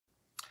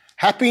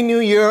Happy New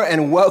Year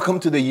and welcome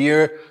to the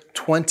year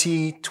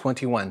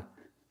 2021.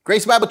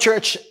 Grace Bible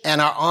Church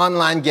and our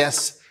online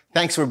guests,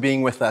 thanks for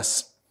being with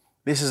us.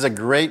 This is a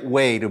great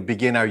way to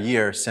begin our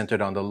year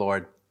centered on the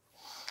Lord.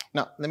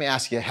 Now, let me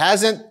ask you,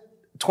 hasn't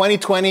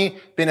 2020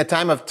 been a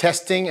time of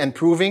testing and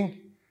proving?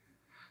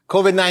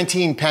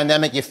 COVID-19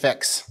 pandemic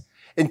effects,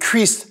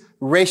 increased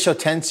racial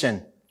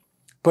tension,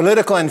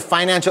 political and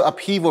financial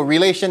upheaval,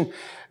 relational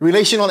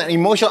and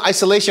emotional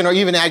isolation, or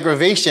even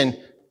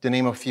aggravation, to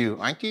name a few.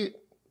 Aren't you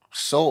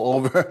so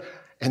over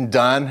and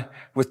done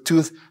with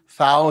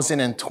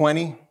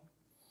 2020?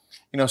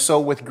 So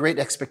with great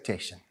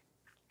expectation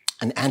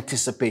and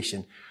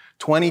anticipation,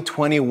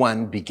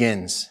 2021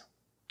 begins.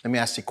 Let me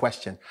ask you a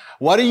question.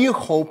 What are you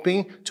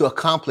hoping to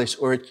accomplish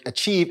or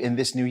achieve in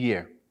this new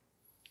year?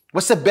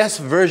 What's the best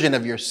version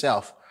of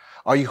yourself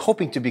are you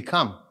hoping to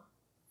become?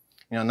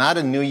 Not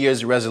a New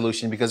Year's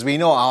resolution, because we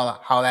know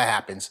how that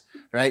happens,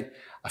 right?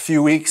 A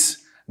few weeks,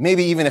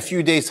 maybe even a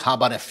few days. How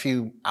about a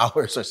few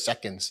hours or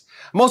seconds?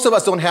 Most of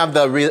us don't have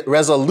the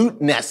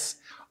resoluteness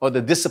or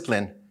the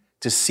discipline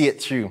to see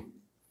it through.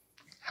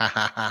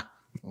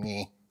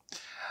 Me.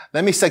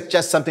 Let me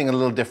suggest something a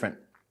little different.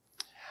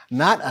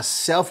 Not a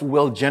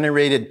self-will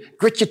generated,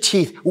 grit your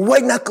teeth,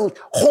 white knuckle,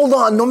 hold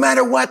on, no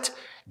matter what,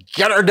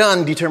 get her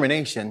done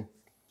determination,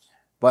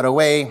 but a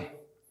way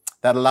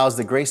that allows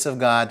the grace of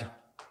God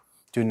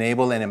to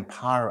enable and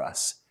empower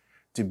us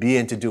to be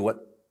and to do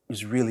what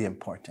is really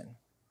important.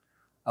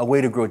 A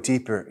way to grow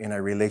deeper in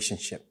our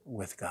relationship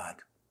with God.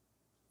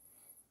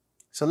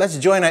 So let's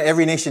join our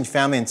Every Nation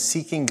family in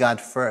seeking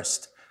God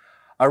first.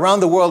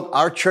 Around the world,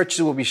 our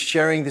churches will be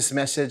sharing this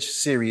message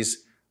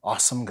series,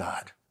 Awesome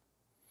God.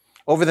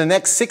 Over the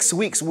next 6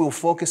 weeks, we'll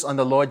focus on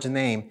the Lord's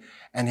name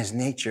and his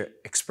nature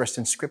expressed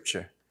in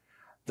Scripture.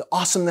 The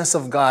awesomeness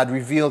of God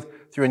revealed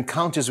through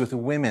encounters with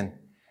women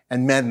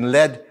and men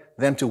led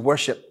them to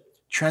worship,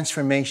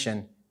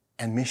 transformation,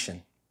 and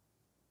mission.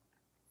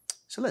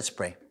 So let's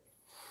pray.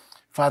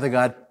 Father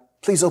God,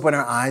 please open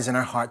our eyes and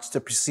our hearts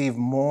to perceive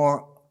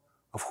more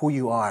of who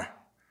you are,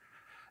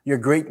 your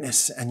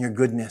greatness and your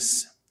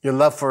goodness, your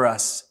love for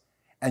us,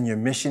 and your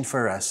mission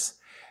for us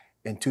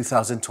in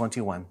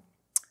 2021.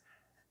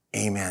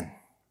 Amen.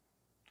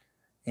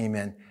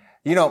 Amen.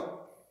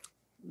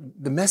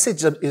 The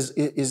message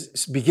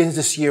begins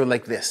this year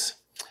like this.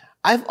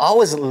 I've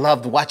always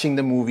loved watching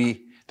the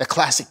movie, the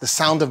classic, The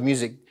Sound of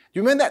Music. Do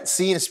you remember that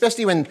scene,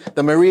 especially when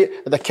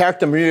the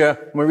character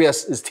Maria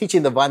is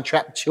teaching the Von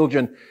Trapp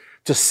children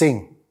to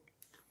sing?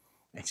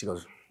 And she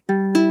goes,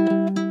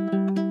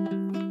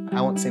 I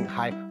won't sing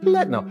high.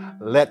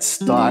 Let's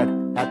start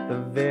at the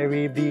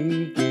very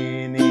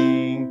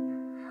beginning.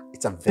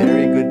 It's a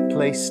very good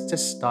place to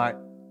start.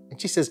 And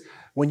she says,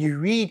 when you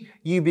read,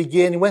 you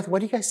begin with, what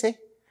do you guys say?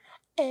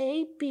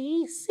 A,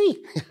 B,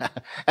 C.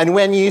 And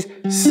when you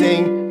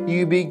sing,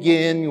 you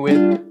begin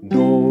with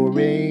do,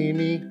 re,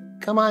 mi.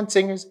 Come on,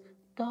 singers.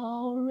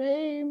 Do,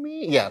 re,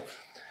 mi. Yeah.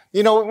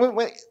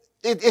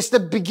 It's the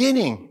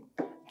beginning.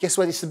 Guess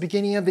what? It's the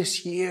beginning of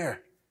this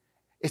year.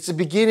 It's the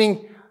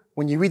beginning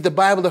when you read the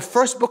Bible. The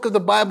first book of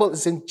the Bible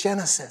is in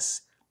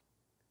Genesis.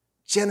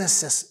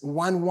 Genesis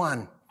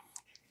 1:1.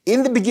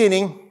 In the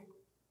beginning,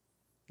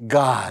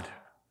 God.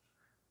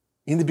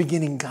 In the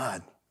beginning,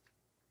 God.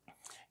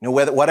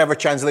 Whatever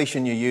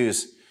translation you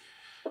use,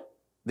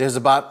 there's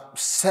about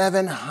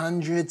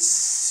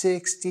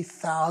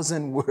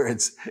 760,000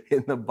 words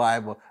in the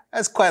Bible.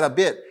 That's quite a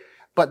bit.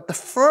 But the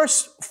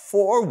first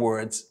 4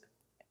 words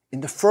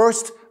in the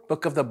first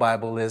book of the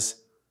Bible is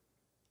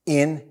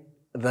in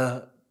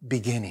the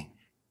beginning,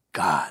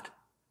 God.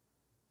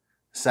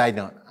 Side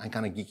note, I'm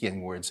kind of geeky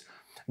in words.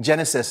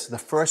 Genesis, the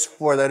first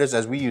 4 letters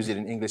as we use it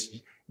in English,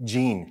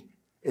 gene,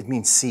 it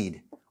means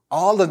seed.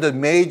 All of the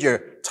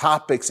major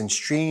topics and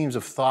streams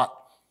of thought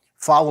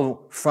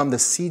follow from the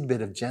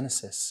seedbed of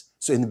Genesis.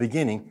 So in the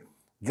beginning,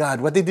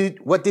 God, what did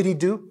he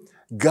do?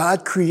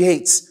 God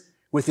creates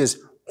with his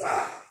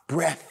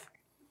breath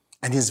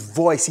and his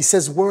voice. He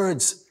says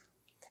words,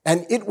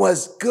 and it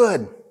was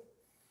good.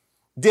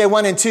 Day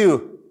 1 and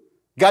 2,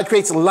 God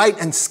creates light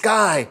and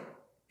sky.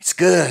 It's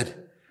good.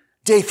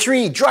 Day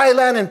 3, dry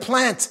land and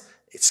plant.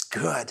 It's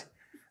good.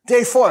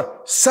 Day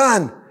 4,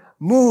 sun,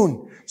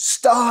 moon,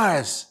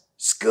 stars.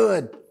 It's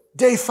good.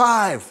 Day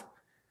 5,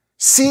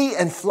 sea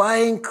and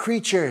flying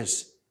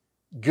creatures.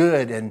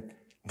 Good. And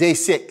day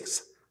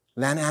 6,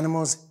 land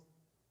animals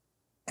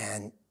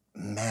and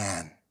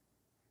man.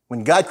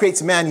 When God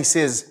creates man, he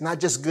says, not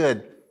just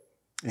good,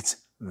 it's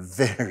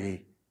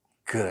very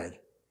good.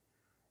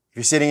 If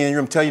you're sitting in your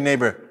room, tell your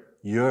neighbor,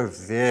 you're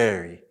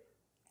very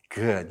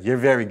good. You're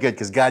very good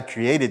because God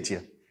created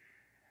you.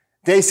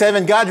 Day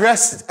 7, God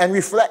rests and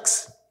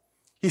reflects.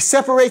 He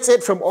separates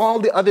it from all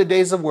the other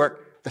days of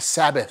work, the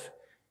Sabbath.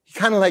 He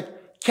kind of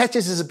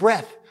catches his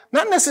breath.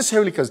 Not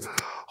necessarily because,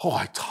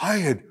 I'm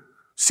tired.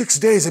 6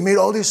 days, I made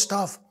all this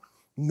stuff.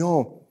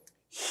 No,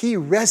 he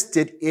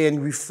rested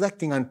in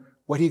reflecting on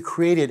what he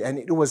created, and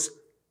it was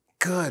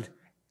good.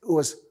 It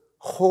was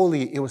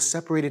holy. It was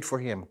separated for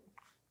him.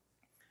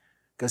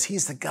 Because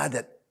he's the God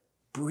that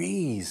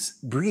breathes.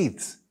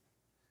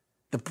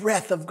 The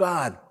breath of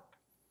God.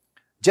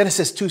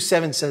 Genesis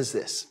 2:7 says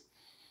this.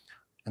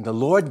 And the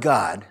Lord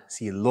God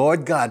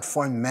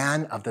formed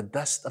man of the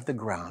dust of the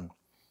ground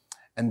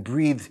and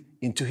breathed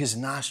into his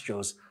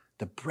nostrils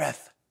the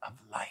breath of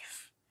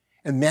life.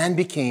 And man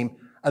became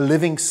a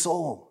living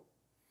soul.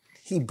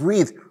 He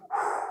breathed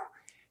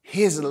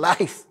his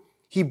life.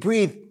 He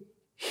breathed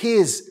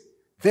his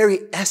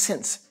very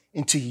essence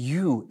into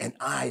you and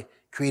I,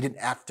 created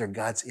after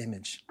God's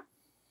image.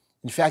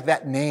 In fact,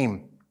 that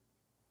name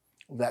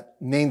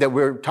that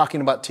we're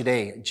talking about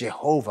today,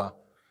 Jehovah,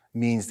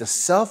 means the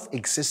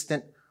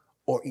self-existent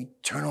or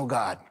eternal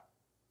God.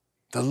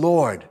 The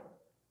Lord,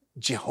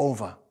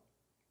 Jehovah.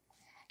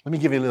 Let me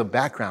give you a little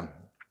background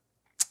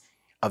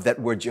of that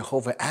word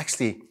Jehovah.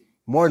 Actually,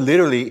 more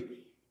literally,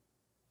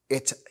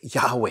 it's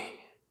Yahweh.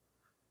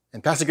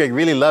 And Pastor Greg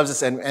really loves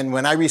this, and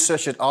when I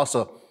researched it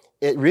also,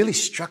 it really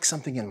struck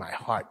something in my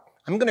heart.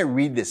 I'm going to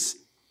read this.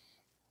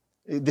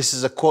 This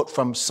is a quote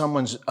from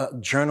someone's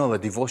journal, a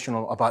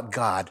devotional about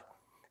God.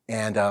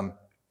 And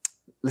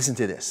listen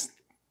to this.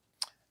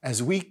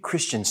 As we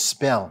Christians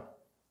spell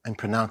and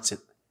pronounce it,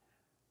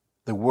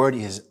 the word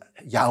is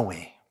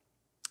Yahweh.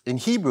 In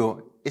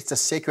Hebrew, it's the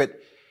sacred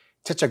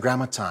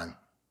tetragrammaton.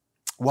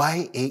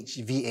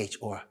 YHVH,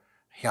 or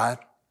Yad,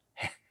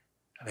 He,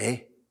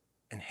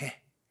 and He.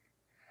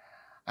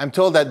 I'm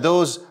told that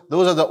those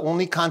are the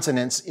only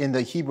consonants in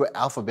the Hebrew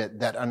alphabet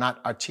that are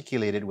not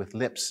articulated with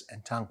lips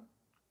and tongue.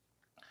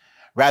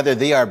 Rather,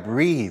 they are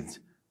breathed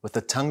with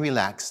the tongue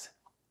relaxed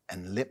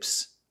and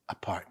lips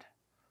apart.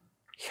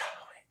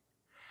 Yahweh,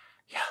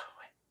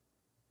 Yahweh.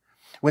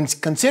 When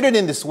considered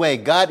in this way,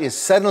 God is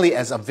suddenly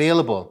as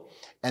available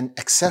and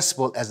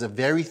accessible as the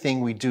very thing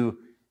we do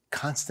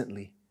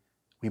constantly.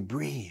 We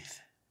breathe.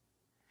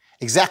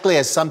 Exactly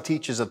as some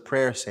teachers of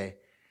prayer say,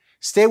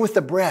 stay with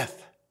the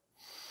breath.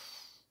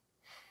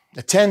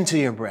 Attend to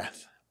your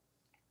breath.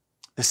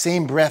 The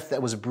same breath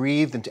that was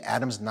breathed into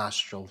Adam's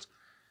nostrils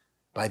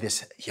by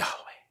this Yahweh.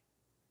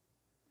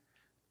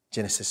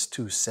 Genesis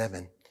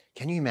 2:7.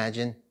 Can you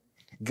imagine?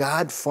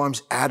 God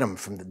forms Adam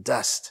from the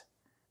dust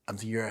of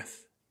the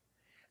earth.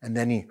 And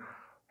then he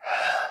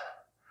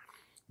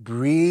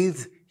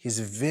breathed his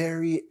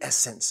very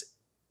essence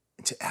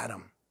into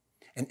Adam.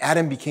 And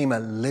Adam became a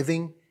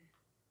living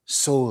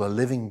soul, a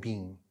living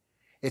being.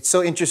 It's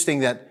so interesting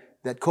that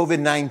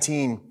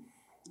COVID-19,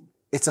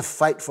 it's a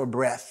fight for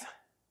breath.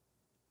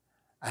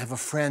 I have a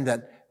friend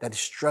that is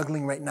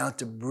struggling right now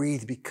to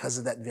breathe because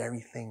of that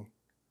very thing.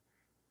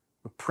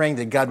 We're praying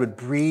that God would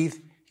breathe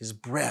his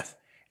breath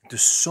into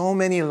so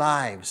many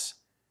lives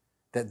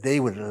that they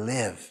would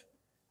live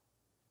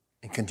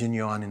and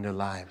continue on in their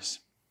lives.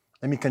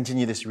 Let me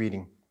continue this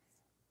reading.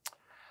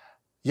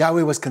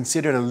 Yahweh was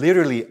considered a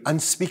literally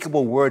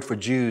unspeakable word for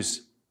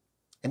Jews,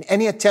 and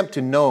any attempt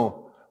to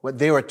know what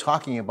they were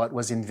talking about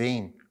was in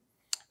vain.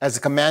 As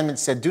the commandment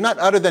said, do not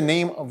utter the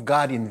name of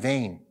God in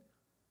vain.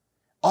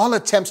 All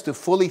attempts to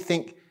fully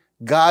think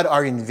God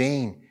are in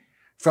vain.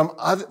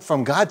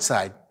 From God's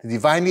side, the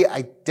divine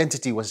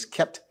identity was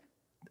kept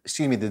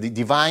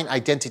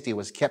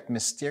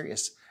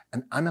mysterious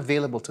and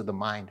unavailable to the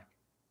mind.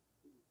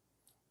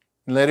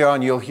 And later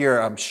on, you'll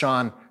hear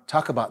Shaun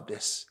talk about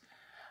this.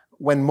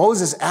 When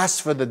Moses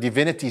asked for the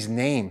divinity's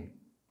name,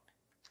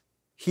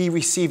 he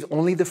received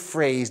only the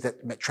phrase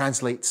that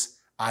translates,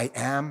 I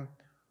am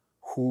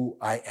who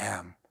I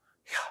am,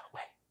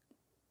 Yahweh.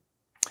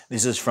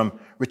 This is from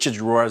Richard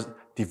Rohr's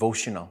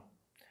devotional.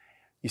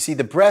 You see,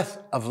 the breath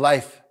of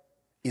life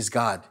is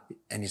God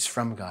and is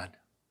from God.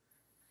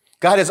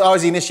 God has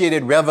always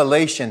initiated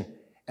revelation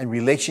and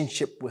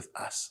relationship with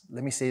us.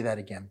 Let me say that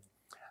again.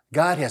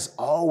 God has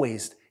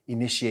always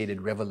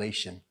initiated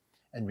revelation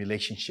and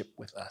relationship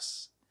with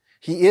us.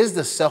 He is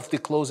the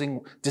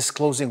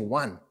self-disclosing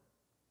one.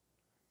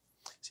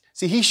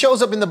 See, he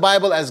shows up in the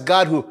Bible as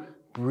God who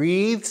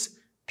breathes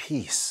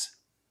peace.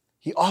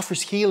 He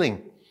offers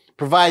healing,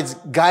 provides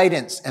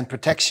guidance and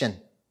protection.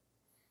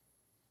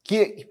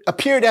 He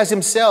appeared as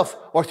himself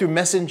or through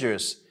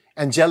messengers,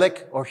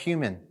 angelic or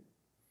human.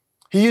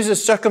 He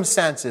uses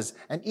circumstances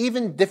and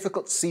even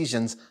difficult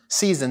seasons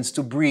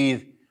to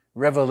breathe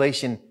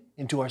revelation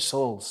into our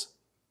souls.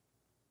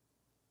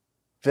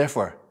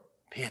 Therefore,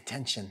 pay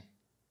attention.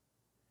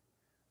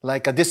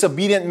 Like a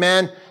disobedient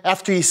man,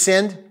 after he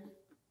sinned,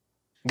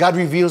 God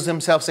reveals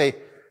himself, say,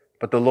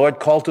 but the Lord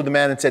called to the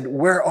man and said,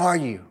 where are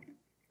you?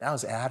 That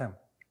was Adam.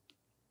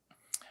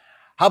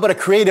 How about a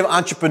creative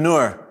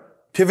entrepreneur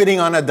pivoting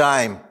on a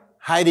dime,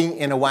 hiding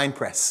in a wine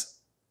press?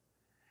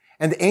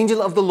 And the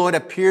angel of the Lord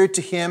appeared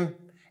to him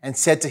and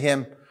said to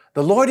him,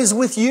 the Lord is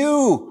with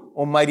you,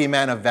 O mighty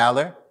man of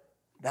valor.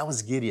 That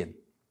was Gideon.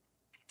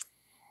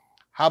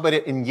 How about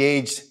an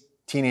engaged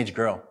teenage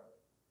girl?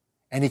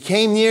 And he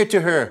came near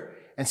to her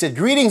and said,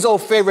 greetings, O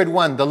favored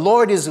one, the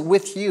Lord is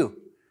with you.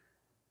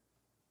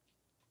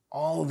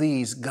 All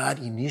these, God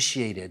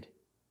initiated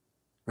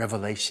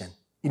revelation,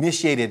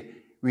 initiated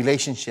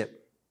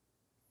relationship.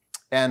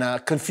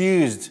 And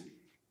confused,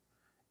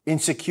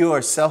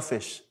 insecure,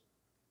 selfish,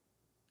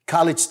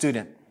 college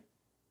student,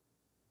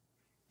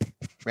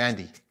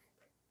 Randy.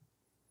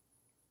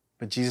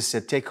 But Jesus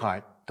said, take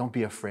heart. Don't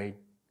be afraid.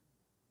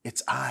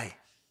 It's I.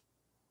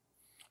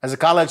 As a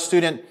college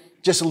student,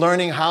 just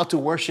learning how to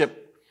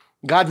worship,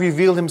 God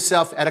revealed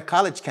himself at a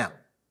college camp.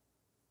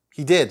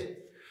 He did.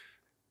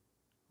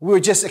 We were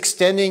just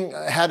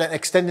had an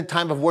extended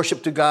time of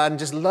worship to God and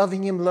just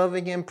loving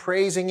him,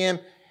 praising him.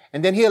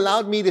 And then he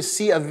allowed me to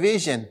see a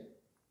vision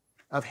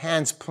of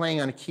hands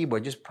playing on a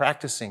keyboard, just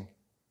practicing.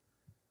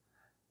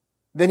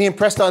 Then he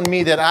impressed on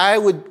me that I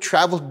would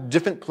travel to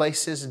different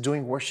places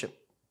doing worship.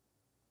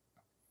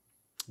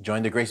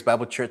 Joined the Grace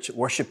Bible Church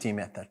worship team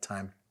at that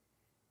time.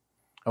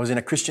 I was in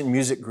a Christian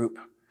music group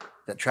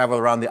that traveled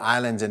around the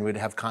islands, and we'd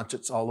have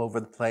concerts all over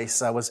the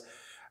place. I was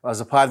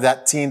a part of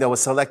that team that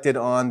was selected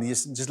on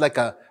just like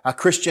a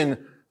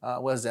Christian,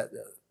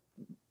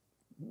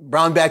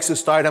 Brown Bags to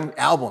Stardom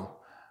album.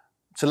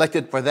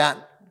 Selected for that,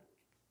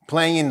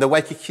 playing in the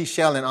Waikiki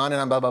Shell and on,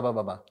 blah, blah, blah,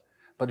 blah, blah.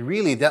 But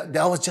really, that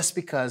was just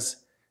because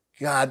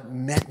God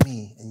met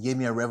me and gave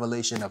me a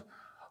revelation of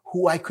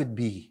who I could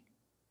be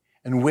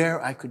and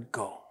where I could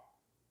go.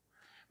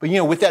 But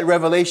with that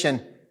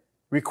revelation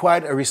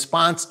required a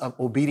response of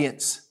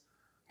obedience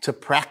to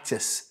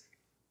practice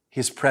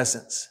his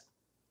presence,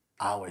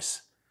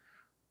 ours,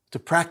 to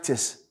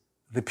practice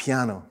the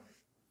piano.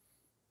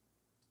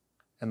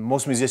 And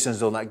most musicians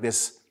don't like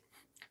this,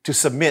 to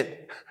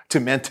submit to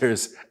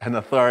mentors and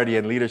authority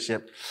and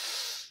leadership,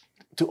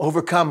 to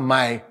overcome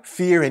my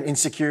fear and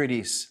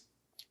insecurities,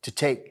 to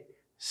take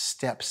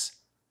steps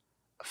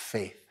of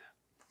faith.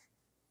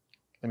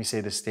 Let me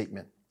say this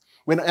statement.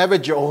 Whenever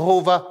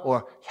Jehovah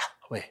or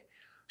Yahweh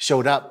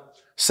showed up,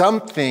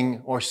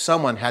 something or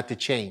someone had to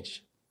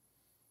change.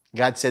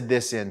 God said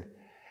this in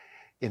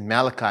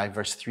Malachi,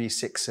 verse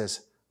 3:6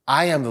 says,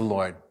 I am the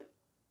Lord,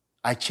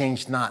 I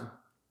change not.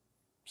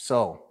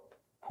 So,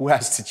 who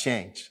has to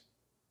change?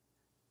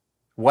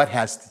 What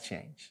has to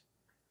change?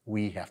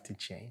 We have to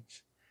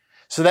change.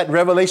 So that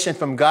revelation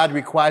from God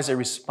requires a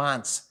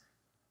response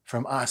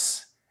from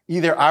us.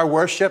 Either our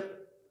worship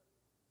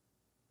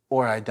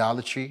or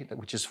idolatry,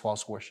 which is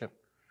false worship,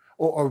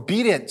 or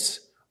obedience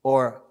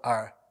or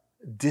our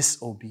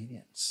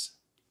disobedience.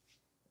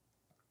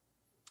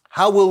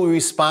 How will we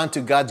respond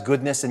to God's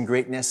goodness and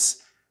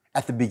greatness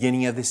at the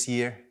beginning of this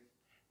year,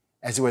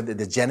 as it were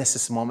the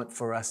Genesis moment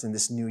for us in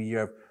this new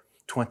year of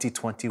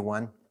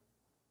 2021?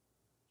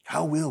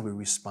 How will we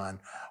respond?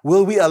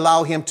 Will we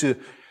allow him to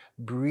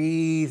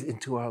breathe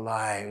into our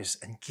lives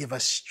and give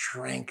us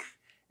strength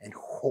and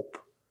hope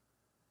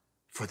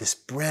for this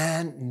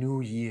brand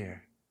new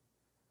year?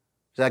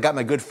 So I got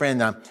my good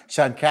friend,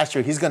 Shaun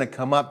Castro. He's going to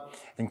come up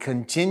and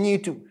continue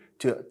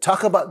to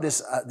talk about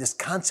this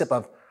concept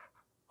of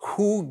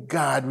who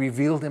God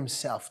revealed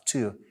himself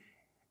to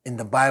in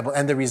the Bible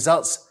and the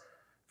results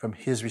from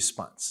his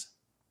response.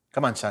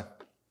 Come on, Shaun.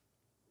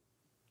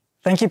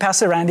 Thank you,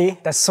 Pastor Randy.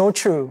 That's so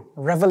true.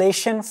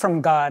 Revelation from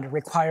God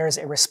requires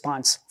a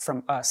response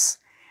from us.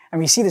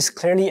 And we see this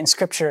clearly in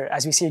Scripture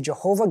as we see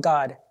Jehovah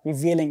God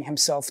revealing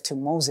himself to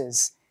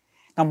Moses.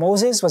 Now,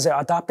 Moses was the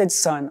adopted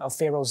son of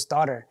Pharaoh's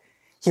daughter.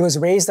 He was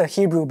raised a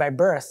Hebrew by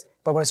birth,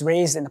 but was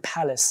raised in a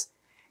palace.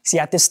 See,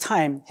 at this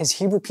time, his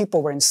Hebrew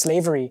people were in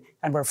slavery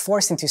and were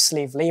forced into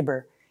slave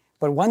labor.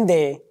 But one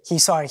day, he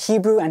saw a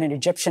Hebrew and an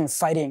Egyptian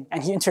fighting,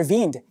 and he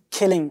intervened,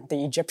 killing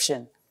the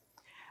Egyptian.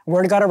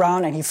 Word got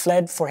around, and he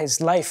fled for his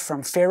life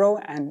from Pharaoh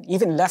and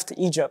even left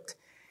Egypt.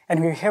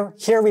 And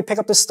here we pick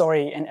up the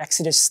story in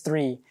Exodus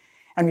 3,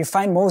 and we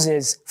find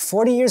Moses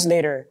 40 years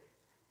later,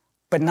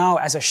 but now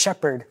as a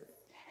shepherd.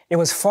 It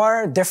was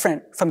far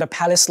different from the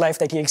palace life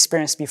that he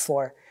experienced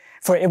before,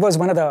 for it was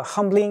one of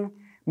the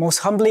most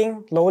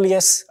humbling,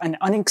 lowliest, and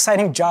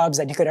unexciting jobs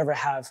that you could ever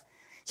have.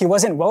 He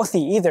wasn't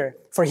wealthy either,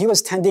 for he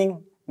was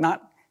tending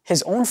not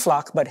his own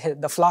flock, but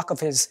the flock of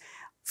his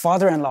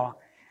father-in-law.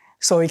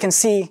 So we can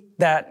see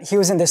that he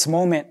was in this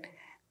moment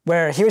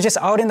where he was just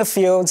out in the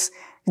fields,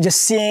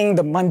 just seeing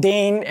the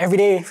mundane,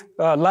 everyday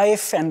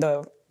life and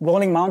the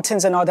rolling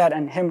mountains and all that,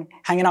 and him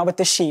hanging out with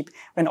the sheep.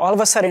 When all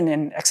of a sudden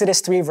in Exodus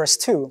 3, verse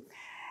 2,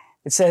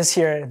 it says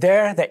here,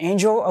 there the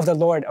angel of the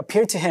Lord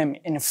appeared to him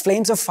in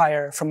flames of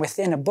fire from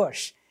within a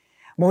bush.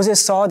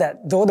 Moses saw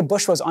that though the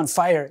bush was on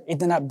fire, it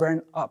did not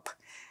burn up.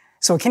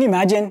 So can you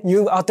imagine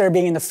you out there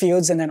being in the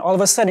fields, and then all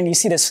of a sudden you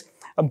see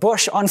a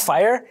bush on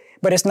fire,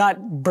 but it's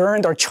not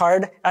burned or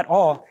charred at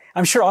all.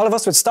 I'm sure all of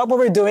us would stop what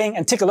we're doing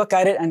and take a look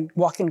at it and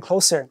walk in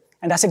closer.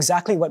 And that's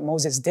exactly what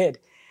Moses did.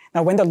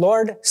 Now, when the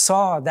Lord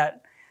saw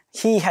that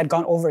he had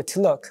gone over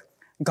to look,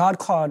 God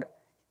called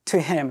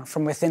to him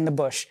from within the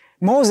bush,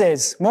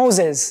 Moses,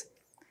 Moses.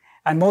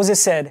 And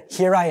Moses said,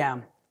 here I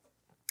am.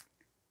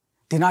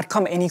 Do not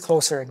come any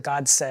closer,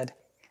 God said.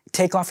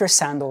 Take off your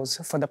sandals,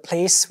 for the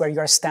place where you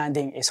are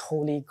standing is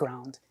holy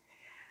ground.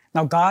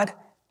 Now, God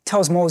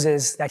tells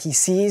Moses that he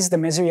sees the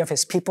misery of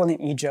his people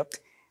in Egypt,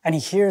 and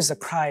he hears the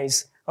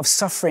cries of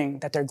suffering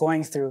that they're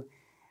going through,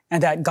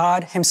 and that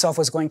God himself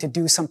was going to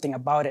do something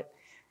about it.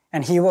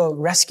 And he will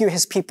rescue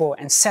his people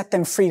and set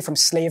them free from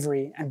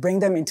slavery and bring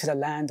them into the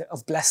land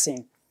of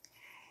blessing.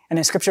 And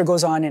then scripture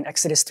goes on in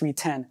Exodus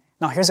 3:10.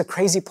 Now here's a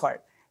crazy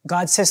part.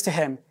 God says to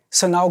him,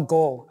 So now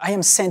go. I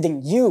am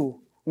sending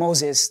you,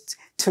 Moses,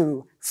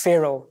 to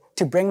Pharaoh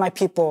to bring my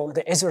people,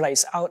 the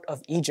Israelites, out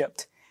of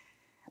Egypt.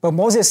 But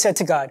Moses said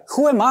to God,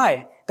 who am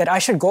I that I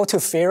should go to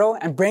Pharaoh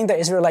and bring the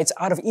Israelites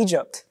out of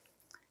Egypt?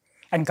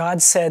 And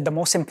God said the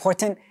most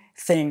important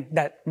thing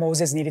that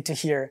Moses needed to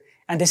hear.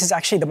 And this is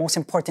actually the most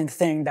important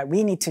thing that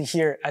we need to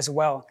hear as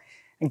well.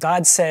 And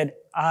God said,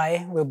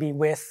 I will be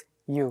with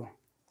you.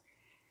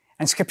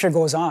 And scripture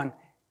goes on.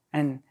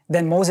 And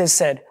then Moses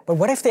said, but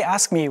what if they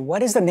ask me,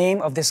 what is the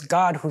name of this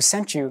God who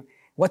sent you?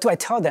 What do I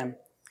tell them?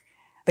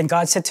 Then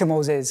God said to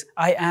Moses,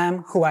 I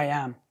am who I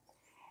am.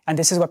 And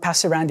this is what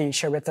Pastor Randy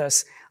shared with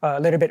us a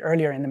little bit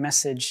earlier in the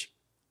message.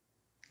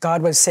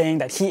 God was saying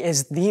that he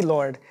is the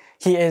Lord.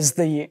 He is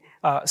the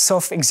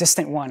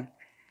self-existent one.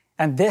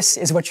 And this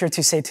is what you're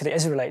to say to the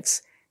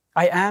Israelites.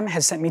 I am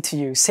has sent me to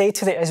you. Say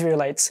to the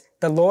Israelites,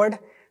 the Lord,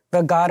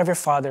 the God of your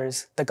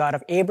fathers, the God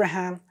of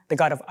Abraham, the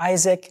God of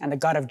Isaac, and the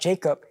God of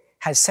Jacob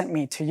has sent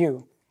me to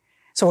you.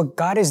 So what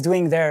God is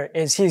doing there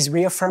is he's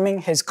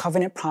reaffirming his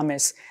covenant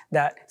promise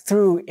that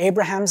through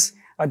Abraham's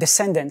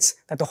descendants,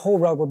 that the whole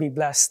world will be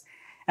blessed.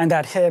 And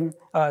that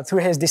through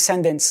his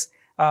descendants,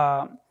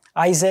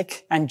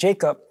 Isaac and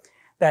Jacob,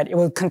 that it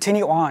will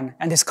continue on,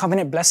 and this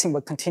covenant blessing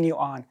will continue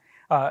on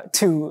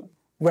to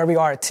where we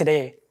are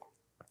today.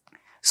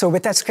 So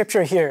with that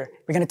scripture here,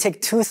 we're going to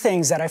take two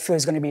things that I feel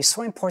is going to be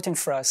so important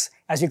for us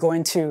as we go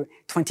into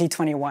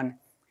 2021.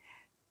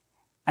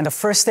 And the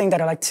first thing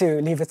that I'd like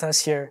to leave with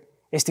us here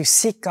is to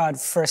seek God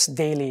first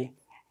daily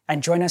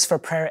and join us for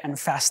prayer and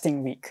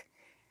fasting week.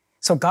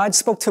 So God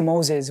spoke to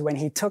Moses when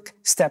he took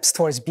steps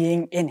towards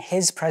being in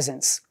his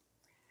presence.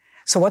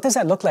 So what does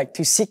that look like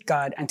to seek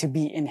God and to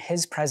be in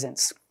his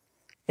presence?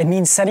 It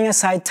means setting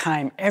aside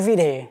time every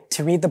day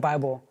to read the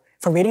Bible.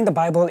 For reading the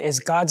Bible is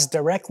God's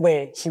direct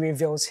way he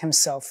reveals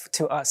himself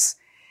to us.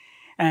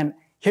 And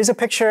here's a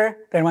picture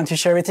that I want to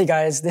share with you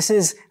guys. This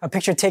is a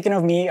picture taken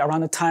of me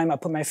around the time I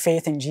put my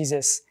faith in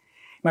Jesus.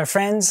 My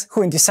friends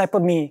who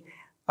discipled me,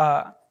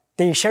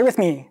 they shared with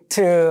me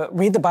to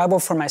read the Bible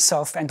for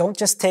myself and don't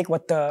just take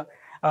what the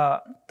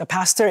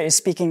pastor is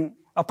speaking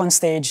up on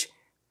stage,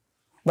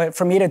 but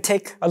for me to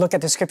take a look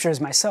at the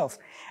scriptures myself.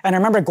 And I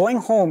remember going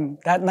home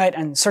that night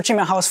and searching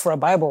my house for a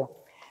Bible.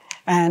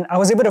 And I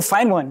was able to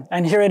find one,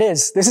 and here it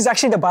is. This is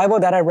actually the Bible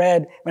that I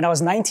read when I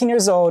was 19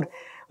 years old,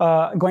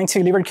 going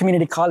to Liberty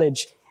Community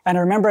College. And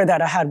I remember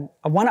that I had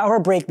a 1-hour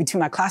break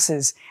between my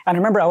classes. And I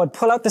remember I would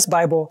pull out this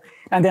Bible,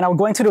 and then I would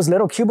go into those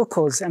little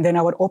cubicles, and then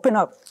I would open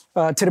up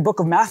to the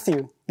book of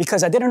Matthew,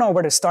 because I didn't know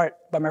where to start.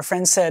 But my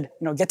friend said,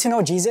 get to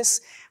know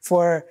Jesus,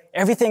 for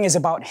everything is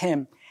about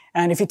him.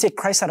 And if you take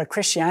Christ out of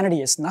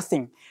Christianity, it's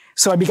nothing.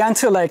 So I began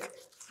to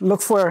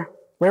look for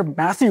where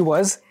Matthew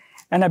was,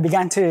 and I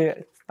began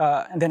to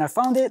and then I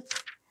found it,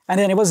 and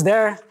then it was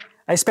there.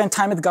 I spent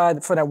time with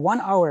God for that 1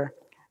 hour,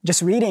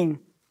 just reading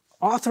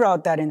all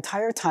throughout that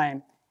entire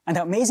time. And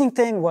the amazing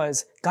thing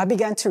was God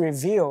began to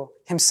reveal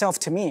himself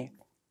to me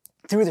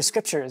through the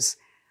scriptures.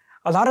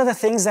 A lot of the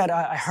things that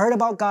I heard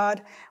about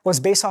God was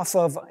based off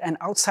of an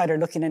outsider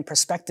looking in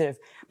perspective.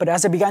 But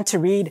as I began to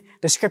read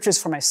the scriptures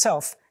for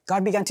myself,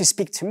 God began to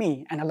speak to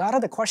me. And a lot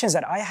of the questions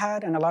that I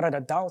had and a lot of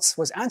the doubts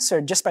was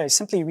answered just by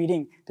simply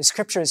reading the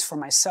scriptures for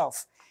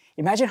myself.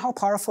 Imagine how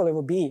powerful it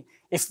would be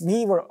if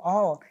we were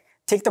all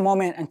take the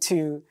moment and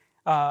to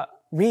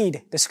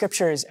read the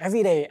scriptures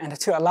every day and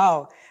to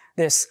allow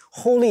this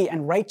holy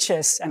and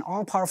righteous and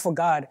all-powerful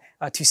God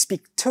to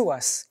speak to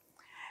us.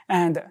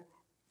 And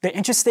the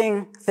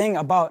interesting thing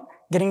about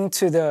getting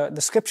into the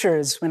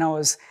scriptures when I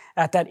was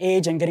at that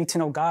age and getting to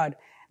know God,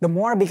 the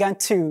more I began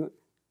to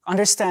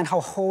understand how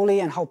holy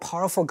and how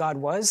powerful God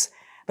was,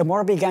 the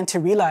more I began to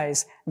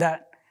realize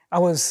that I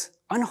was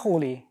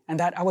unholy and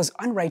that I was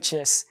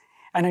unrighteous.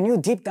 And I knew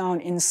deep down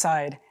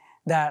inside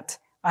that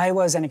I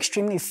was an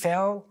extremely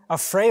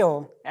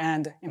frail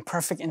and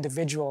imperfect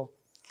individual.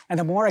 And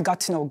the more I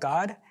got to know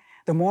God,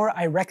 the more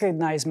I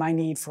recognized my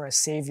need for a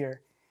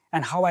Savior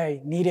and how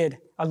I needed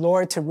a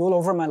Lord to rule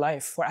over my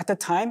life. For at the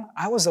time,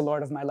 I was the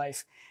Lord of my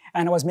life.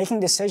 And I was making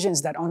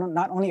decisions that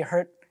not only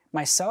hurt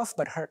myself,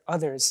 but hurt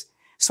others.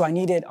 So I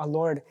needed a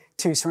Lord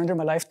to surrender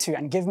my life to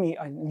and give me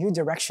a new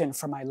direction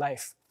for my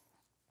life.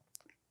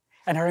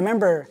 And I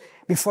remember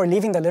before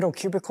leaving the little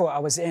cubicle I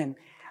was in,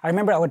 I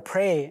remember I would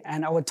pray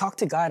and I would talk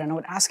to God and I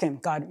would ask him,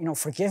 God,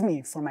 forgive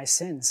me for my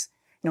sins.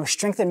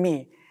 Strengthen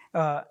me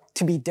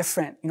to be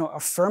different.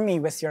 Affirm me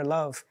with your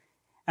love.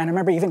 And I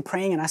remember even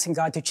praying and asking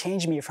God to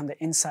change me from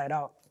the inside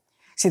out.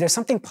 See, there's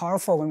something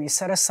powerful when we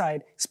set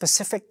aside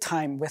specific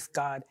time with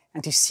God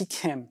and to seek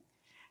him.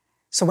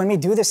 So when we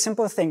do this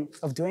simple thing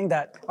of doing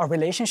that, our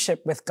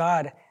relationship with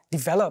God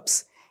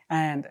develops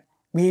and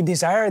we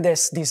desire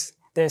this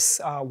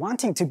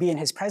wanting to be in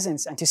his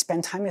presence and to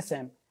spend time with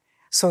him.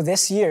 So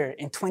this year,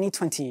 in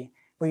 2020,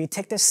 will you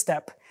take this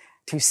step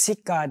to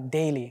seek God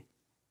daily?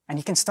 And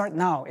you can start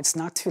now. It's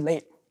not too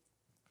late.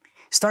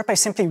 Start by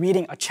simply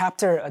reading a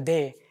chapter a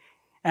day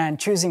and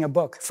choosing a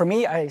book. For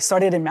me, I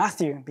started in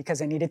Matthew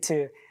because I needed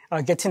to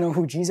get to know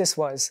who Jesus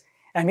was.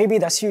 And maybe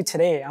that's you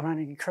today. I'm going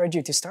to encourage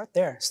you to start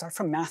there. Start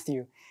from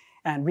Matthew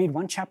and read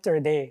one chapter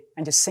a day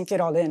and just sink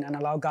it all in and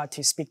allow God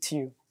to speak to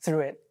you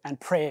through it and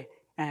pray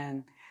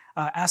and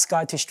ask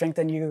God to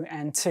strengthen you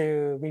and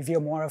to reveal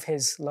more of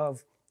his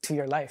love to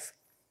your life.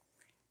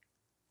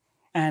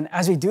 And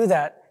as we do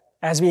that,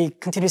 as we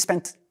continue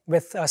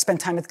to spend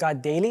time with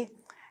God daily,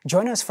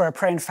 join us for a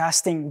prayer and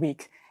fasting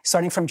week,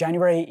 starting from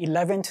January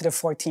 11 to the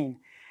 14th.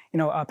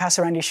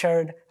 Pastor Randy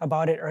shared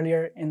about it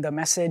earlier in the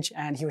message,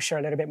 and he will share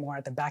a little bit more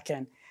at the back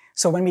end.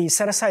 So when we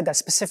set aside that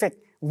specific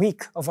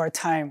week of our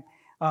time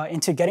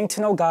into getting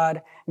to know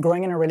God,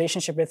 growing in a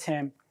relationship with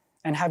him,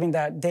 and having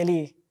that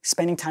daily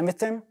spending time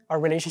with him, our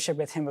relationship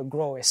with him will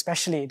grow,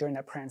 especially during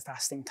that prayer and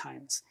fasting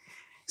times.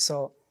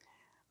 So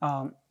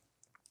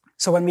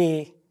when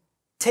we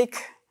take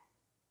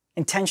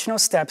intentional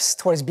steps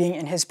towards being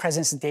in his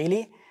presence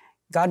daily,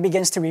 God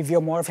begins to reveal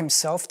more of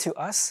himself to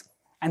us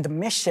and the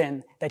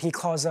mission that he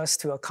calls us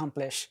to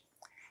accomplish.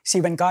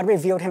 See, when God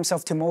revealed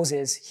himself to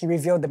Moses, he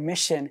revealed the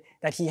mission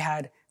that he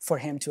had for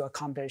him to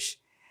accomplish.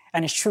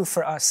 And it's true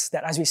for us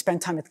that as we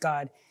spend time with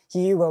God,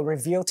 he will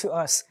reveal to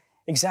us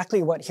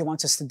exactly what he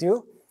wants us to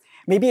do.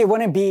 Maybe it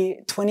wouldn't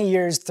be 20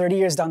 years, 30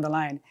 years down the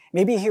line.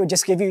 Maybe he would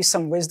just give you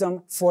some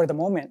wisdom for the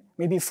moment,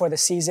 maybe for the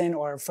season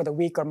or for the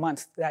week or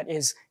month that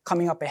is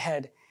coming up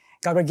ahead.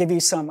 God will give you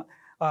some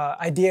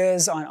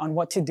ideas on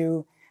what to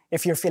do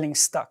if you're feeling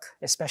stuck,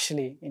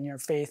 especially in your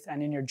faith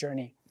and in your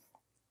journey.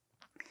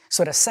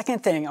 So the second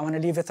thing I want to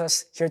leave with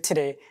us here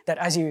today, that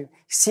as you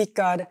seek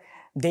God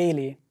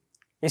daily,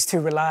 is to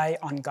rely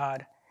on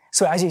God.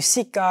 So as you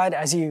seek God,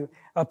 as you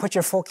put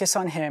your focus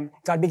on him,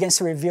 God begins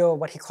to reveal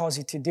what he calls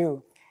you to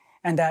do.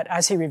 And that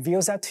as he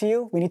reveals that to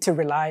you, we need to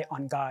rely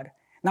on God.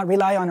 Not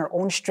rely on our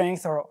own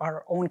strength or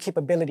our own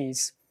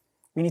capabilities.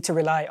 We need to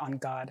rely on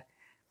God.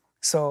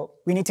 So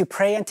we need to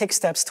pray and take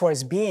steps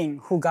towards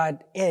being who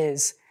God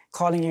is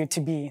calling you to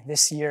be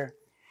this year.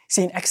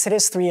 See, in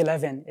Exodus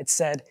 3:11, it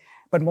said,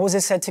 "But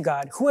Moses said to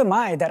God, 'Who am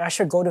I that I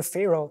should go to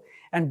Pharaoh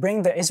and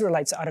bring the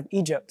Israelites out of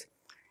Egypt?'"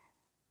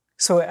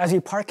 So as we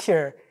park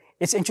here,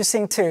 it's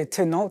interesting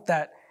to note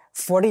that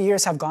 40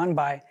 years have gone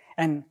by,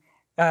 and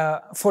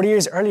 40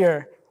 years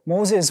earlier,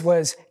 Moses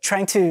was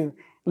trying to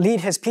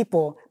lead his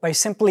people by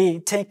simply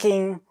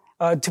taking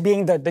to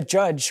being the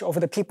judge over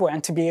the people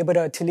and to be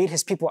able to lead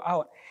his people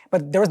out.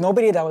 But there was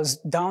nobody that was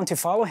down to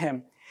follow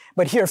him.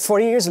 But here,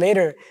 40 years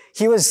later,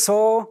 he was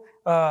so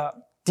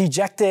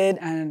dejected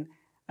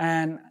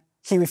and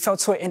he felt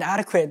so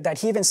inadequate that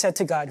he even said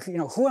to God,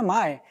 "Who am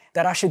I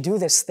that I should do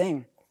this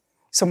thing?"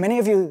 So many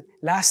of you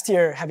last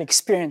year have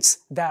experienced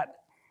that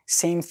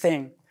same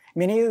thing.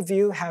 Many of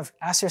you have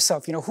asked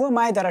yourself, "Who am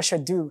I that I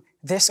should do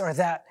this or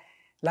that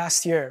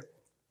last year?"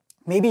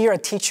 Maybe you're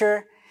a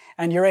teacher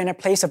and you're in a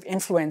place of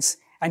influence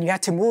and you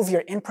had to move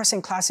your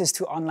in-person classes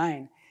to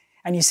online.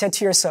 And you said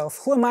to yourself,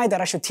 "Who am I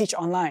that I should teach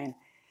online?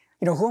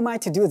 Who am I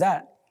to do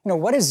that?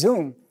 What is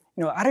Zoom?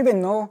 I don't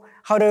even know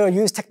how to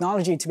use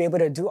technology to be able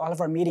to do all of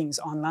our meetings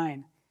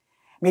online."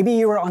 Maybe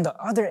you were on the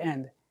other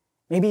end.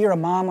 Maybe you're a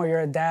mom or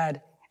you're a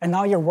dad, and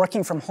now you're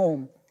working from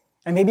home.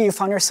 And maybe you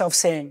found yourself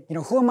saying,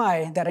 "Who am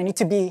I that I need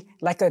to be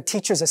like a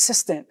teacher's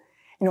assistant?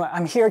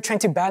 I'm here trying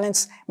to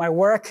balance my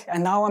work,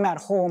 and now I'm at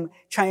home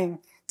trying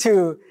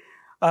to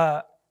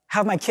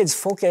have my kids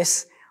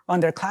focus on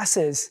their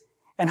classes.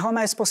 And how am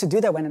I supposed to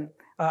do that when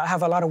I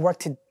have a lot of work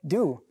to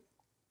do?"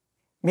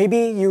 Maybe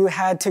you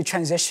had to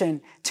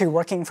transition to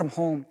working from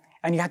home,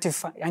 and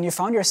you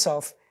found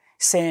yourself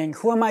saying,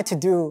 "Who am I to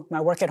do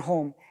my work at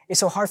home?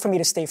 It's so hard for me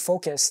to stay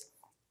focused."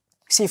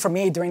 See, for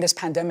me, during this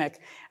pandemic,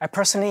 I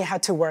personally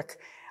had to work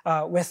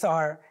with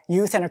our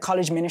youth and our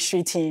college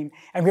ministry team,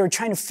 and we were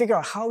trying to figure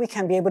out how we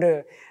can be able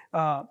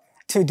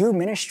to do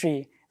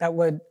ministry that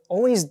would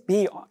always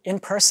be in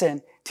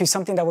person to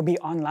something that would be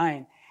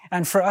online.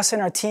 And for us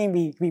and our team,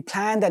 we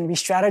planned and we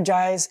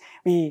strategized.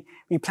 We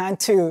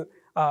planned to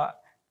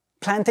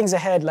plan things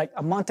ahead like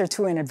a month or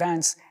two in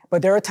advance.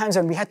 But there were times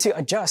when we had to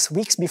adjust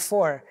weeks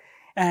before.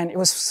 And it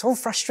was so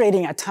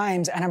frustrating at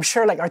times. And I'm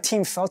sure our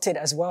team felt it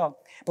as well.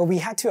 But we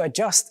had to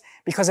adjust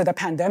because of the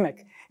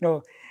pandemic.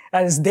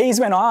 As days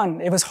went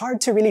on, it was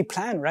hard to really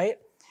plan, right?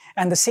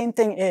 And the same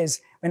thing is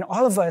when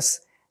all of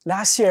us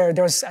last year,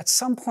 there was at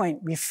some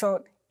point we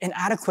felt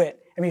inadequate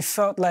and we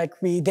felt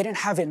like we didn't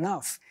have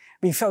enough.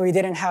 We felt we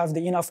didn't have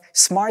enough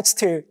smarts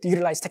to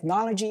utilize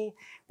technology.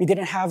 We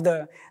didn't have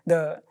the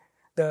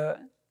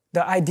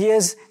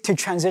ideas to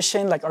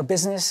transition our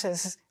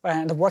businesses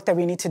and the work that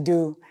we need to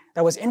do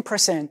that was in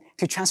person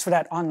to transfer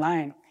that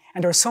online.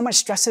 And there were so much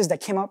stresses that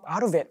came up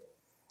out of it.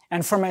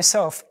 And for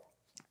myself,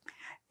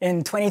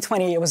 in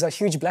 2020, it was a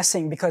huge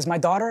blessing because my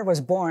daughter was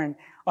born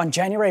on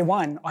January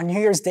 1, on New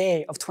Year's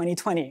Day of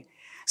 2020.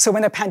 So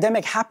when the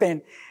pandemic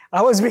happened,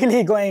 I was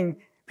really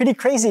going pretty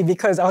crazy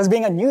because I was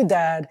being a new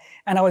dad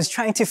and I was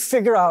trying to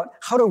figure out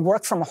how to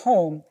work from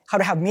home, how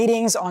to have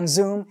meetings on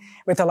Zoom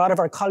with a lot of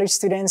our college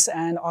students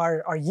and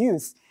our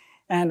youth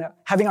and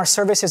having our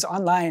services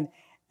online.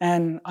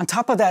 And on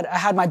top of that, I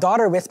had my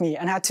daughter with me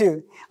and I had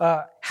to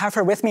have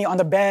her with me on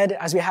the bed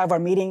as we have our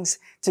meetings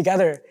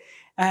together.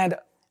 And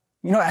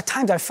at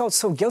times I felt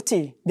so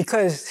guilty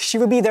because she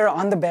would be there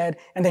on the bed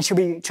and then she'd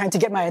be trying to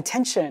get my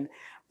attention.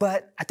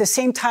 But at the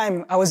same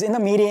time, I was in a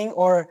meeting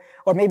or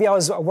maybe I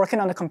was working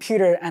on the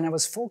computer and I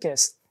was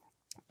focused.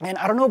 And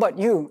I don't know about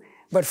you,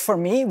 but for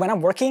me, when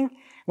I'm working,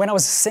 when I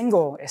was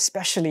single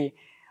especially,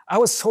 I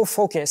was so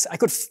focused. I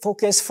could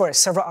focus for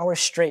several hours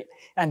straight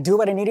and do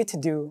what I needed to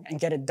do and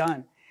get it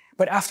done.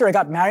 But after I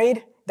got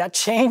married, that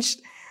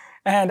changed.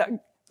 And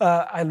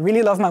I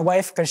really love my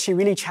wife because she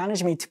really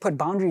challenged me to put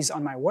boundaries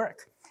on my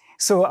work.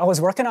 So I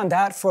was working on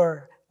that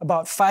for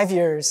about 5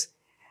 years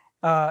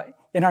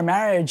in our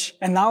marriage.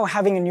 And now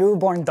having a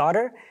newborn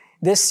daughter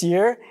this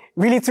year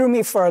really threw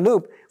me for a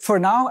loop. For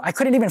now, I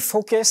couldn't even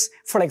focus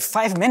for like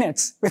 5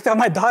 minutes without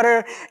my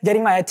daughter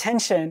getting my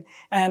attention.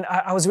 And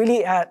I was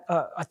really at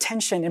a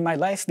tension in my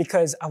life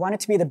because I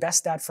wanted to be the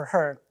best dad for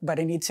her, but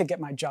I need to get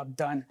my job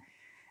done.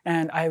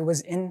 And I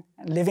was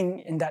living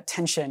in that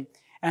tension.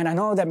 And I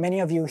know that many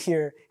of you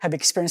here have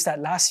experienced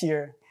that last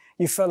year.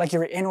 You felt like you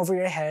were in over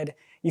your head.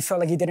 You felt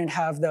like you didn't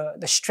have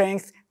the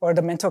strength or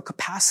the mental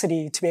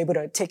capacity to be able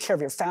to take care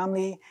of your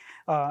family,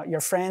 your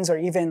friends, or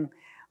even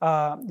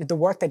the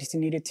work that you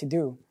needed to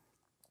do.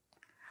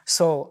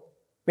 So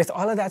with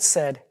all of that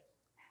said,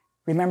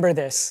 remember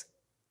this.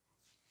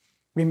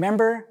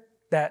 Remember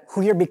that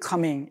who you're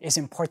becoming is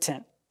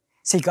important.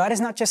 See, God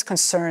is not just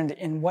concerned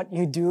in what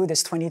you do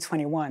this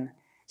 2021.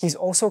 He's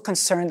also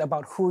concerned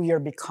about who you're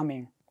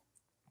becoming.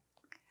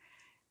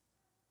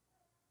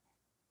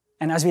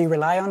 And as we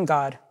rely on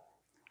God,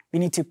 we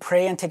need to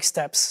pray and take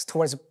steps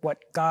towards what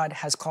God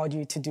has called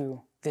you to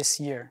do this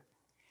year.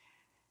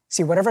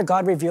 See, whatever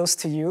God reveals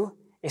to you,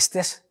 it's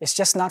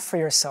just not for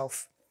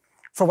yourself.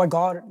 For what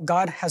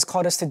God has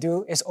called us to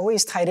do is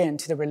always tied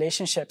into the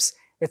relationships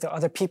with the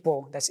other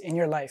people that's in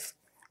your life,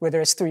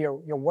 whether it's through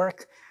your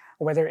work,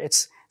 or whether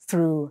it's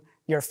through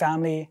your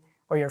family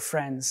or your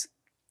friends.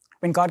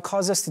 When God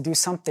calls us to do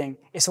something,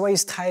 it's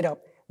always tied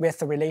up with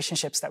the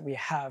relationships that we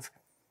have.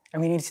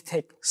 And we need to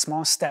take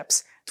small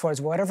steps towards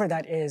whatever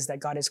that is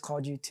that God has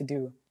called you to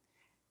do.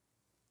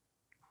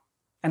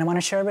 And I want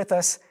to share with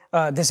us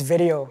this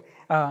video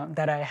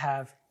that I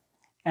have.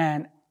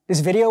 And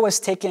this video was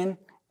taken,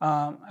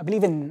 I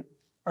believe in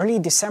early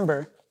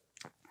December.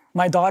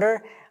 My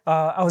daughter,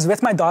 I was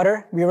with my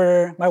daughter.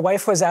 My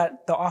wife was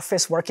at the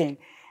office working.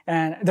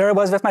 And there I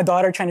was with my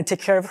daughter trying to take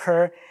care of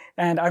her.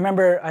 And I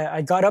remember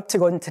I got up to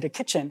go into the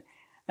kitchen.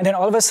 And then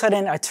all of a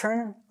sudden, I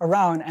turn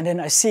around and then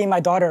I see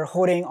my daughter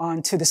holding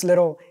on to this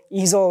little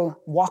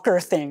easel walker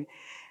thing.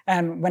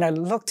 And when I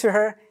looked to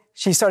her,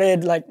 she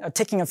started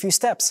taking a few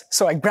steps.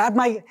 So I grabbed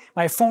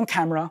my phone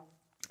camera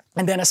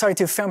and then I started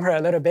to film her a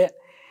little bit.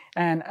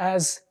 And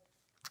as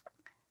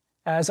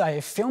I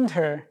filmed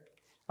her,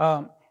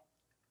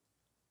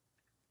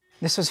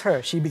 this was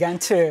her. She began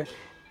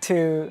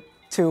to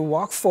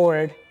walk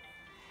forward.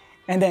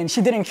 And then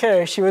she didn't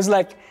care. She was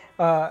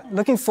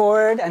looking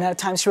forward, and at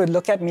times she would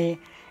look at me,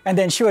 and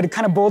then she would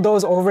kind of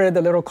bulldoze over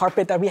the little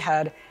carpet that we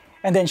had,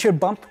 and then she would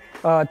bump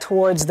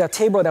towards the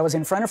table that was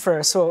in front of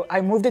her. So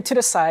I moved it to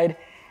the side,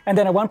 and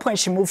then at one point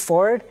she moved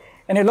forward,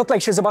 and it looked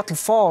like she was about to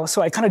fall.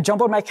 So I kind of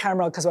jumbled my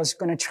camera because I was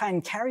going to try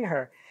and carry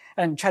her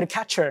and try to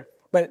catch her.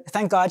 But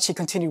thank God she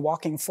continued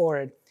walking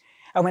forward.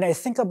 And when I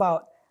think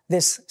about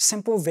this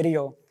simple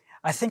video,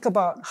 I think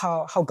about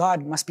how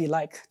God must be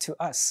like to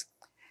us.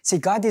 See,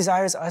 God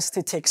desires us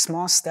to take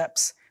small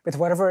steps with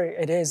whatever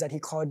it is that He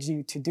called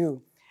you to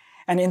do.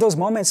 And in those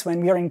moments when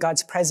we are in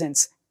God's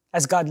presence,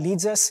 as God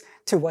leads us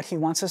to what He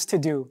wants us to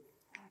do,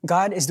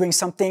 God is doing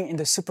something in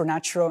the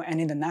supernatural and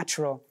in the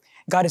natural.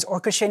 God is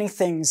orchestrating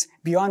things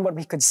beyond what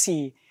we could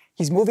see.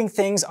 He's moving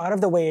things out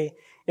of the way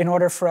in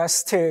order for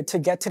us to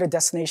get to the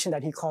destination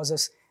that He calls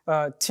us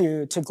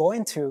to go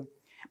into.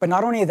 But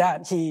not only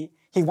that, He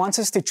wants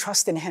us to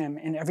trust in Him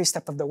in every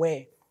step of the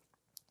way.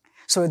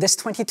 So this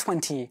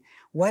 2020,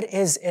 what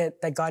is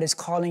it that God is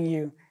calling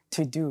you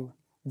to do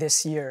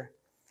this year?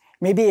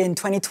 Maybe in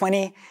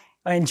 2020,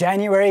 in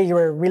January, you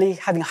were really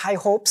having high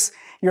hopes.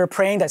 You were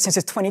praying that since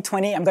it's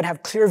 2020, I'm going to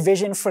have clear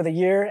vision for the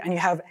year, and you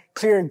have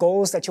clear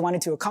goals that you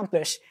wanted to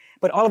accomplish.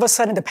 But all of a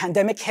sudden, the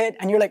pandemic hit,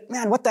 and you're like,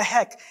 man, what the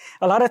heck?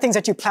 A lot of things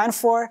that you planned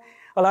for,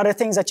 a lot of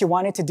things that you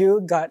wanted to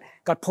do got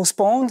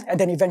postponed, and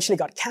then eventually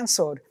got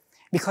canceled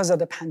because of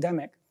the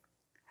pandemic.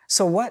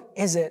 So what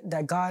is it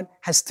that God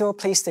has still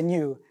placed in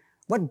you?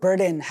 What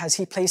burden has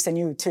He placed in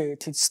you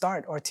to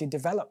start or to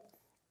develop?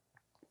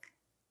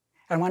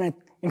 I want to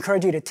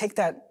encourage you to take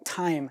that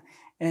time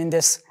in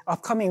this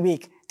upcoming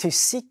week to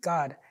seek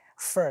God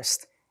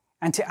first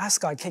and to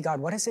ask God, okay, God,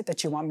 what is it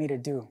that you want me to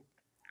do?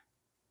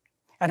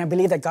 And I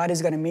believe that God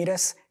is going to meet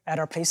us at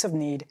our place of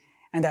need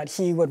and that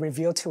He would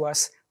reveal to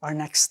us our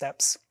next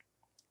steps.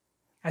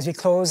 As we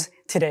close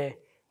today,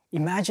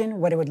 imagine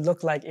what it would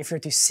look like if you're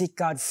to seek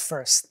God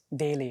first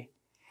daily.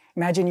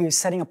 Imagine you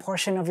setting a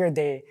portion of your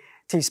day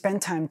to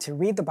spend time to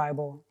read the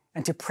Bible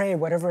and to pray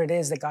whatever it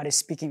is that God is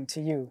speaking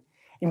to you.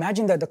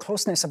 Imagine the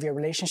closeness of your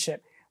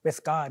relationship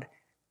with God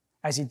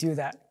as you do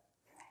that.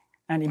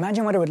 And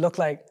imagine what it would look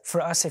like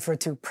for us if we're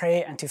to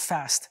pray and to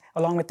fast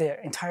along with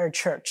the entire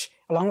church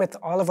along with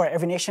all of our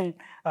Every Nation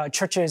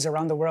churches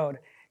around the world,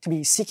 to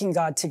be seeking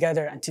God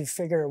together and to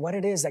figure what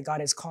it is that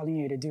God is calling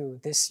you to do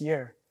this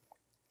year.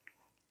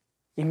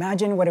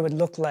 Imagine what it would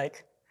look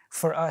like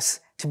for us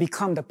to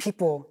become the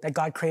people that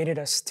God created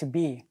us to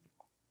be.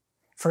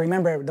 For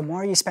remember, the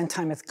more you spend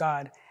time with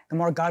God, the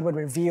more God would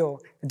reveal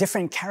the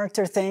different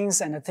character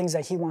things and the things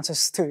that he wants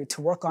us to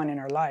work on in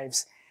our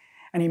lives.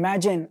 And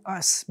imagine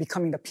us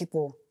becoming the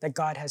people that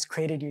God has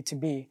created you to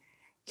be,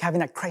 having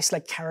that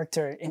Christ-like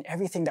character in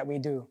everything that we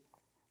do.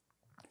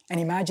 And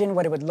imagine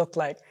what it would look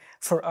like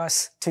for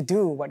us to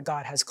do what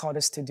God has called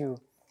us to do.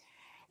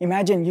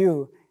 Imagine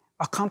you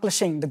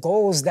accomplishing the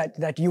goals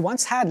that you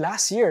once had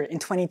last year in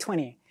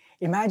 2020.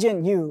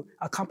 Imagine you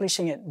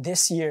accomplishing it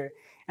this year,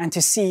 and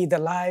to see the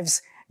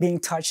lives being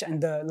touched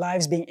and the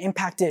lives being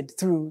impacted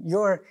through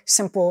your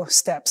simple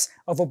steps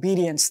of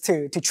obedience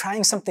to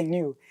trying something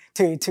new,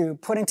 to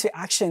put into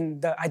action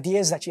the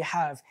ideas that you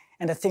have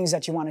and the things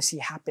that you want to see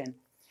happen.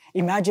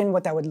 Imagine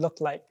what that would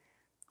look like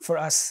for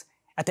us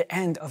at the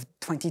end of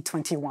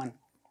 2021.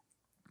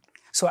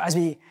 So as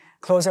we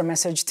close our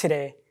message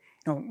today,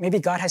 maybe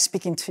God has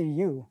speaking to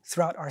you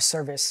throughout our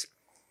service.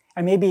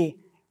 And maybe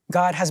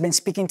God has been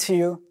speaking to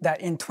you that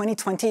in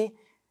 2020,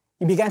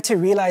 you began to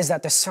realize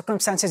that the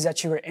circumstances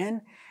that you were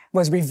in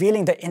was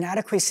revealing the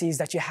inadequacies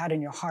that you had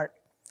in your heart.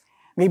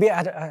 Maybe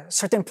at a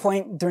certain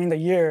point during the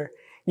year,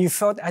 you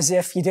felt as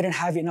if you didn't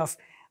have enough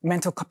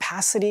mental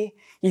capacity,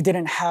 you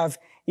didn't have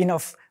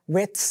enough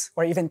wits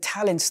or even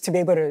talents to be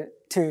able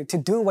to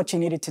do what you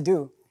needed to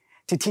do,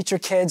 to teach your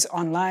kids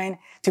online,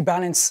 to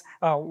balance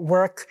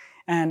work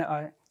and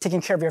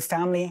taking care of your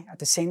family at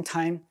the same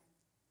time.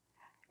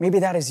 Maybe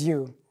that is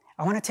you.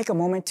 I want to take a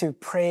moment to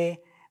pray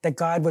that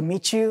God would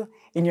meet you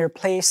in your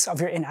place of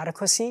your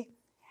inadequacy,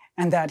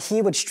 and that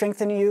he would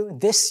strengthen you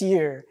this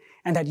year,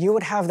 and that you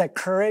would have that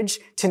courage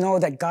to know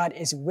that God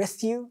is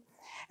with you,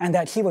 and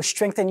that he will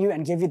strengthen you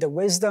and give you the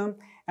wisdom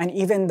and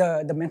even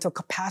the mental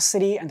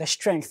capacity and the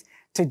strength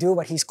to do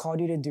what he's called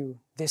you to do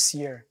this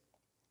year.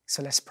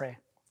 So let's pray.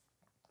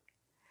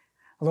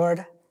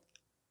 Lord,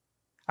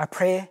 I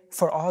pray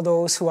for all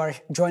those who are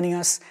joining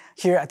us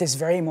here at this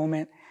very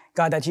moment,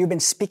 God, that you've been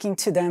speaking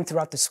to them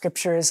throughout the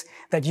scriptures,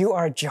 that you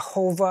are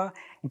Jehovah,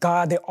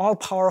 God, the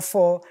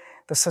all-powerful,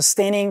 the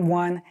sustaining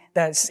one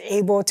that's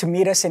able to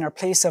meet us in our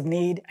place of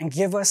need and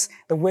give us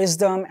the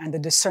wisdom and the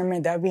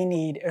discernment that we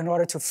need in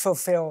order to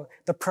fulfill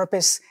the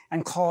purpose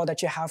and call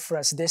that you have for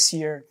us this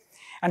year.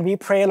 And we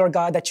pray, Lord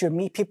God, that you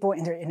meet people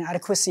in their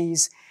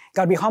inadequacies.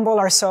 God, we humble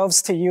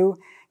ourselves to you.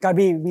 God,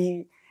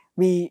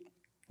 we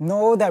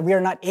know that we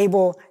are not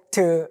able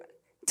to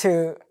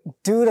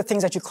do the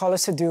things that you call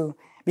us to do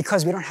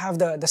because we don't have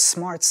the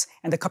smarts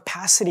and the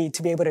capacity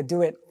to be able to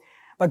do it.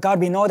 But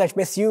God, we know that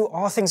with you,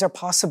 all things are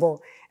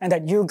possible, and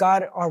that you,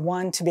 God, are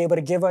one to be able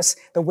to give us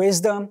the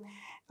wisdom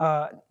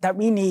that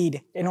we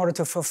need in order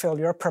to fulfill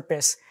your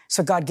purpose.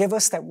 So God, give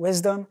us that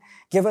wisdom,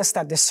 give us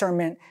that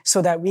discernment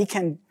so that we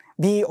can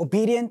be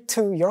obedient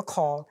to your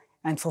call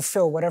and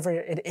fulfill whatever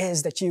it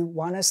is that you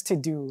want us to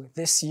do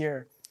this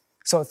year.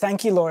 So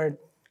thank you, Lord.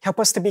 Help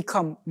us to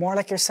become more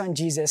like your son,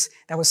 Jesus,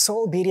 that was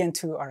so obedient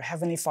to our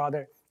Heavenly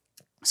Father.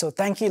 So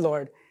thank you,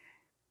 Lord.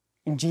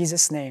 In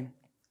Jesus' name,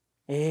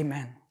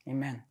 amen.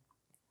 Amen.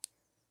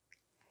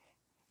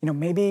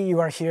 Maybe you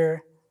are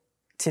here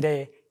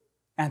today,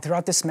 and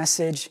throughout this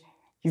message,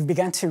 you've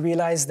begun to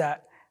realize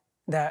that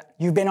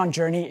you've been on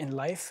journey in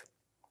life,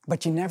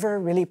 but you never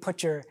really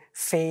put your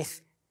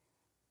faith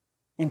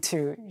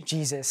into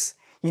Jesus.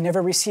 You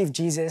never received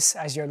Jesus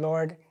as your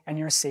Lord and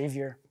your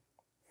Savior.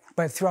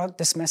 But throughout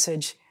this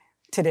message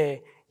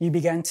today, you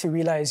began to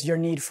realize your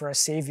need for a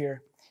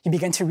Savior. You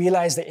began to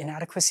realize the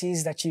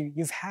inadequacies that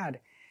you've had.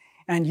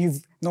 And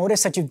you've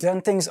noticed that you've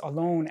done things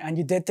alone and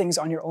you did things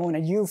on your own,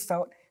 and you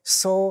felt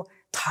so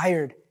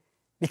tired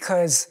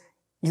because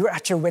you were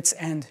at your wit's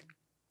end.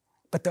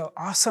 But the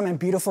awesome and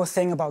beautiful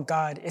thing about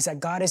God is that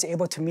God is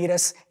able to meet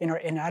us in our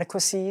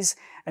inadequacies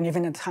and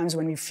even at times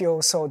when we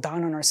feel so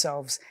down on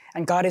ourselves.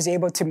 And God is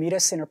able to meet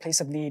us in our place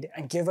of need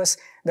and give us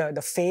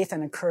the faith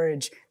and the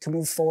courage to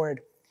move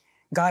forward.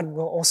 God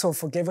will also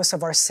forgive us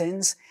of our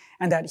sins,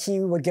 and that he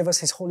would give us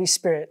his Holy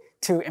Spirit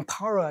to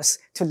empower us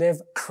to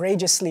live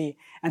courageously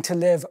and to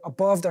live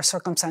above the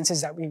circumstances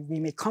that we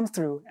may come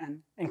through and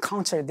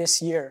encounter this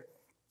year.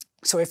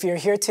 So if you're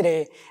here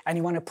today and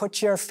you want to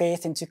put your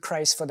faith into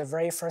Christ for the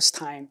very first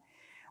time,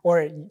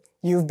 or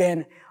you've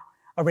been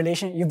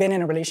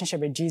in a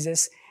relationship with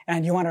Jesus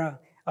and you want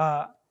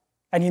to,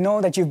 and you know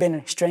that you've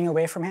been straying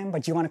away from him,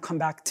 but you want to come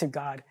back to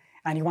God,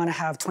 and you want to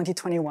have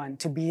 2021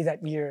 to be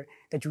that year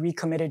that you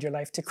recommitted your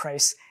life to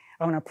Christ,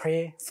 I want to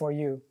pray for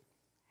you.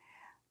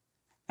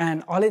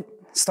 And all it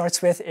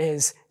starts with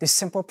is this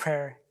simple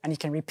prayer, and you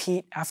can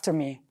repeat after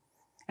me.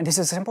 And this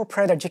is a simple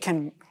prayer that you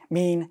can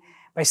mean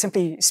by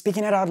simply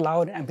speaking it out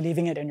loud and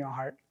believing it in your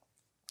heart.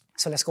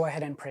 So let's go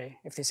ahead and pray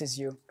if this is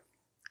you.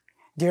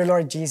 Dear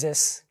Lord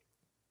Jesus,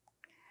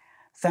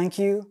 thank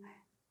you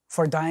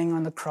for dying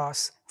on the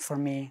cross for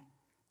me.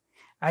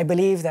 I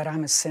believe that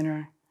I'm a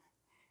sinner.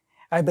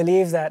 I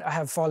believe that I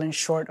have fallen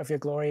short of your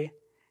glory.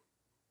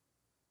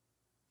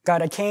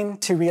 God, I came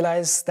to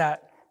realize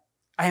that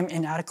I am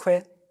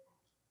inadequate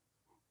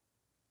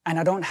and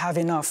I don't have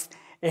enough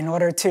in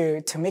order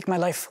to make my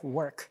life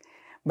work.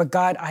 But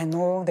God, I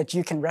know that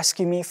you can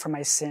rescue me from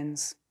my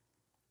sins.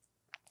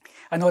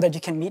 I know that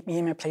you can meet me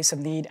in my place of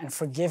need and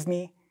forgive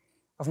me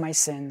of my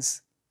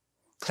sins.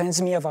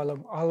 Cleanse me of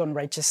all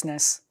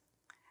unrighteousness.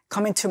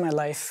 Come into my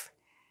life.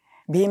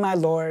 Be my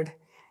Lord.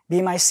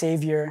 Be my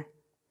Savior.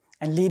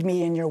 And lead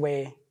me in your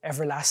way,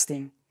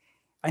 everlasting.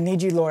 I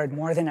need you, Lord,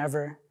 more than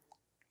ever.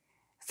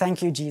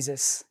 Thank you,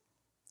 Jesus.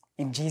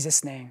 In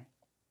Jesus' name,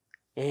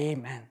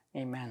 amen,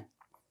 amen,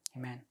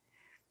 amen.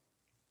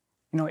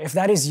 You know, if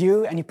that is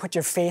you and you put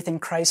your faith in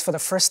Christ for the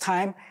first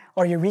time,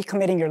 or you're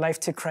recommitting your life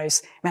to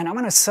Christ, man, I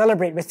want to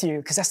celebrate with you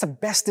because that's the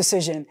best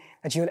decision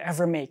that you'll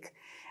ever make.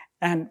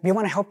 And we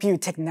want to help you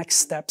take next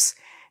steps.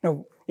 You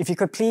know, if you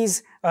could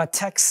please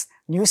text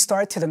New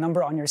Start to the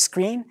number on your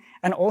screen.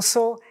 And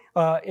also,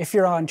 if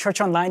you're on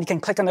Church Online, you can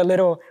click on the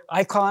little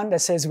icon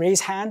that says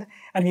raise hand.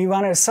 And we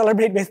want to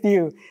celebrate with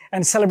you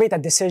and celebrate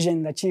that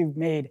decision that you've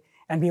made.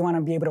 And we want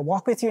to be able to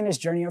walk with you in this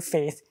journey of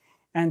faith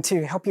and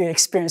to help you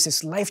experience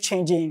this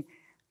life-changing,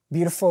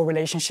 beautiful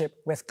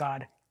relationship with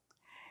God.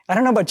 I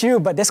don't know about you,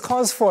 but this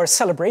calls for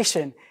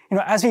celebration. You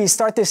know, as we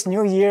start this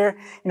new year,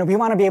 you know, we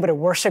want to be able to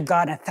worship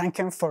God and thank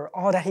Him for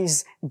all that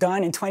He's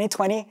done in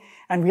 2020.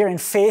 And we are in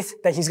faith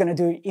that He's going to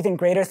do even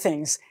greater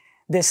things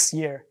this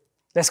year.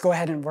 Let's go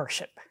ahead and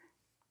worship.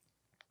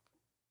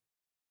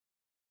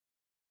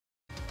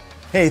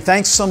 Hey,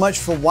 thanks so much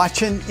for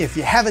watching. If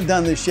you haven't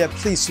done this yet,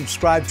 please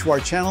subscribe to our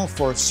channel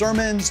for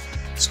sermons,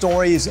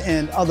 stories,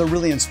 and other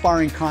really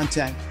inspiring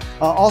content.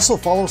 Also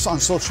follow us on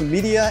social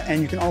media,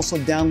 and you can also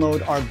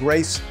download our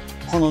Grace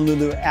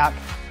Honolulu app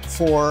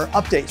for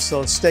updates.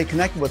 So stay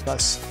connected with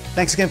us.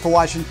 Thanks again for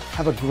watching.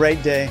 Have a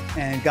great day,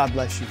 and God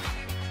bless you.